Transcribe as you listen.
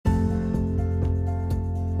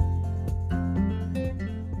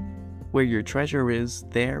Where your treasure is,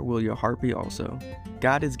 there will your heart be also.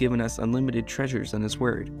 God has given us unlimited treasures in His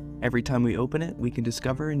Word. Every time we open it, we can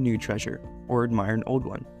discover a new treasure or admire an old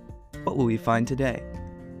one. What will we find today?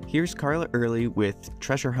 Here's Carla Early with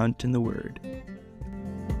Treasure Hunt in the Word.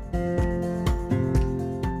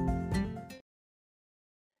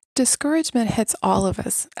 Discouragement hits all of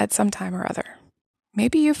us at some time or other.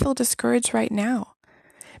 Maybe you feel discouraged right now.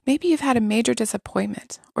 Maybe you've had a major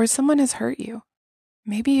disappointment or someone has hurt you.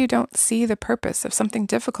 Maybe you don't see the purpose of something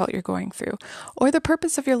difficult you're going through or the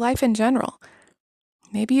purpose of your life in general.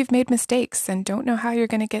 Maybe you've made mistakes and don't know how you're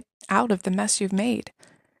going to get out of the mess you've made.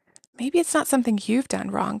 Maybe it's not something you've done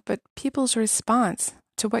wrong, but people's response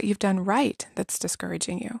to what you've done right that's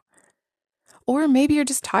discouraging you. Or maybe you're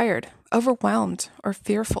just tired, overwhelmed, or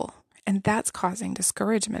fearful, and that's causing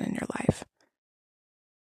discouragement in your life.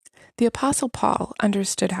 The Apostle Paul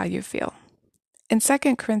understood how you feel. In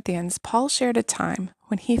 2 Corinthians, Paul shared a time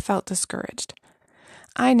when he felt discouraged.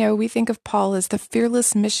 I know we think of Paul as the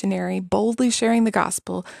fearless missionary, boldly sharing the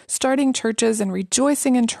gospel, starting churches, and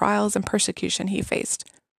rejoicing in trials and persecution he faced.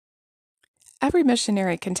 Every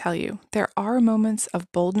missionary can tell you there are moments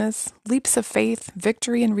of boldness, leaps of faith,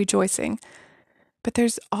 victory, and rejoicing. But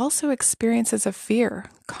there's also experiences of fear,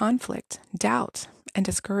 conflict, doubt, and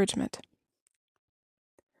discouragement.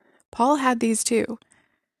 Paul had these too.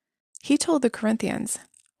 He told the Corinthians,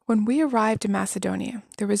 "When we arrived in Macedonia,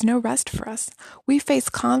 there was no rest for us. We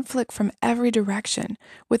faced conflict from every direction,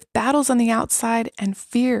 with battles on the outside and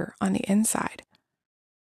fear on the inside."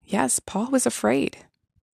 Yes, Paul was afraid,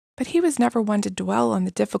 but he was never one to dwell on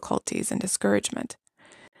the difficulties and discouragement.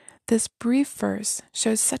 This brief verse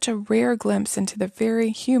shows such a rare glimpse into the very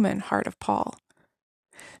human heart of Paul.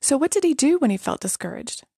 So what did he do when he felt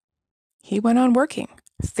discouraged? He went on working,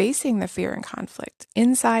 facing the fear and conflict,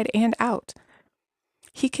 inside and out.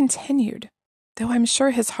 He continued, though I'm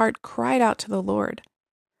sure his heart cried out to the Lord.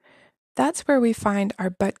 That's where we find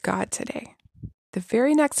our "but God" today. The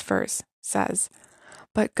very next verse says,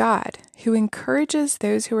 "But God, who encourages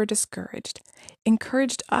those who are discouraged,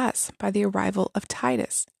 encouraged us by the arrival of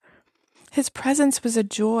Titus. His presence was a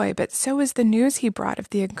joy, but so was the news he brought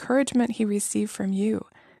of the encouragement he received from you.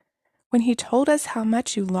 When he told us how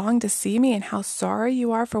much you long to see me and how sorry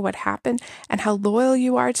you are for what happened and how loyal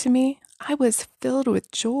you are to me, I was filled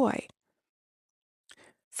with joy."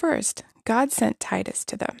 First, God sent Titus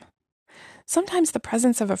to them. Sometimes the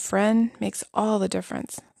presence of a friend makes all the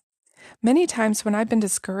difference. Many times when I've been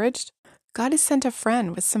discouraged, God has sent a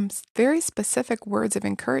friend with some very specific words of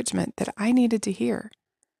encouragement that I needed to hear.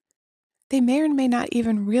 They may or may not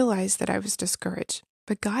even realize that I was discouraged,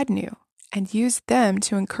 but God knew and used them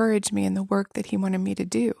to encourage me in the work that He wanted me to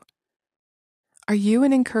do. Are you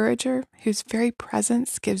an encourager whose very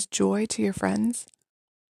presence gives joy to your friends?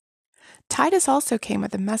 Titus also came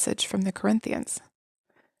with a message from the Corinthians.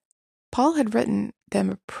 Paul had written them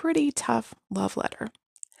a pretty tough love letter.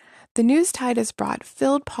 The news Titus brought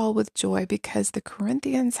filled Paul with joy because the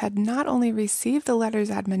Corinthians had not only received the letter's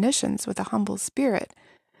admonitions with a humble spirit,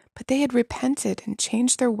 but they had repented and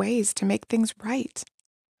changed their ways to make things right.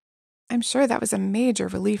 I'm sure that was a major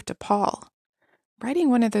relief to Paul. Writing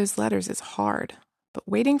one of those letters is hard, but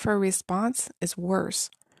waiting for a response is worse.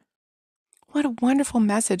 What a wonderful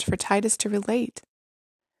message for Titus to relate.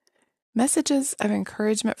 Messages of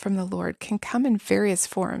encouragement from the Lord can come in various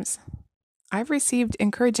forms. I've received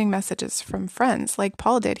encouraging messages from friends like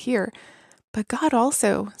Paul did here, but God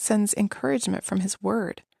also sends encouragement from His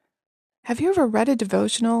Word. Have you ever read a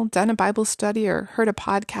devotional, done a Bible study, or heard a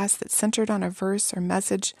podcast that centered on a verse or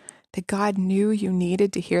message that God knew you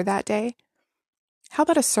needed to hear that day? How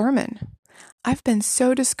about a sermon? I've been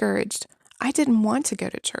so discouraged, I didn't want to go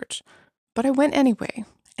to church, but I went anyway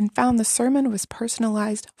and found the sermon was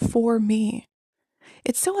personalized for me.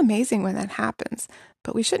 It's so amazing when that happens,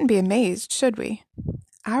 but we shouldn't be amazed, should we?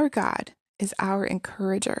 Our God is our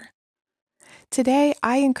encourager. Today,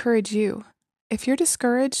 I encourage you. If you're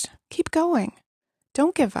discouraged, keep going.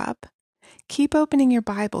 Don't give up. Keep opening your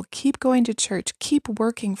Bible. Keep going to church. Keep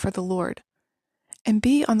working for the Lord. And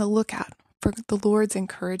be on the lookout for the Lord's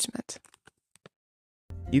encouragement.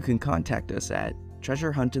 You can contact us at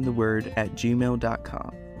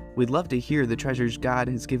treasurehuntintheword@gmail.com. We'd love to hear the treasures God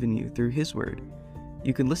has given you through His Word.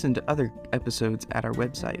 You can listen to other episodes at our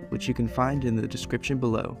website, which you can find in the description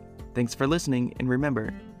below. Thanks for listening, and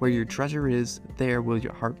remember, where your treasure is, there will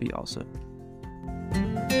your heart be also.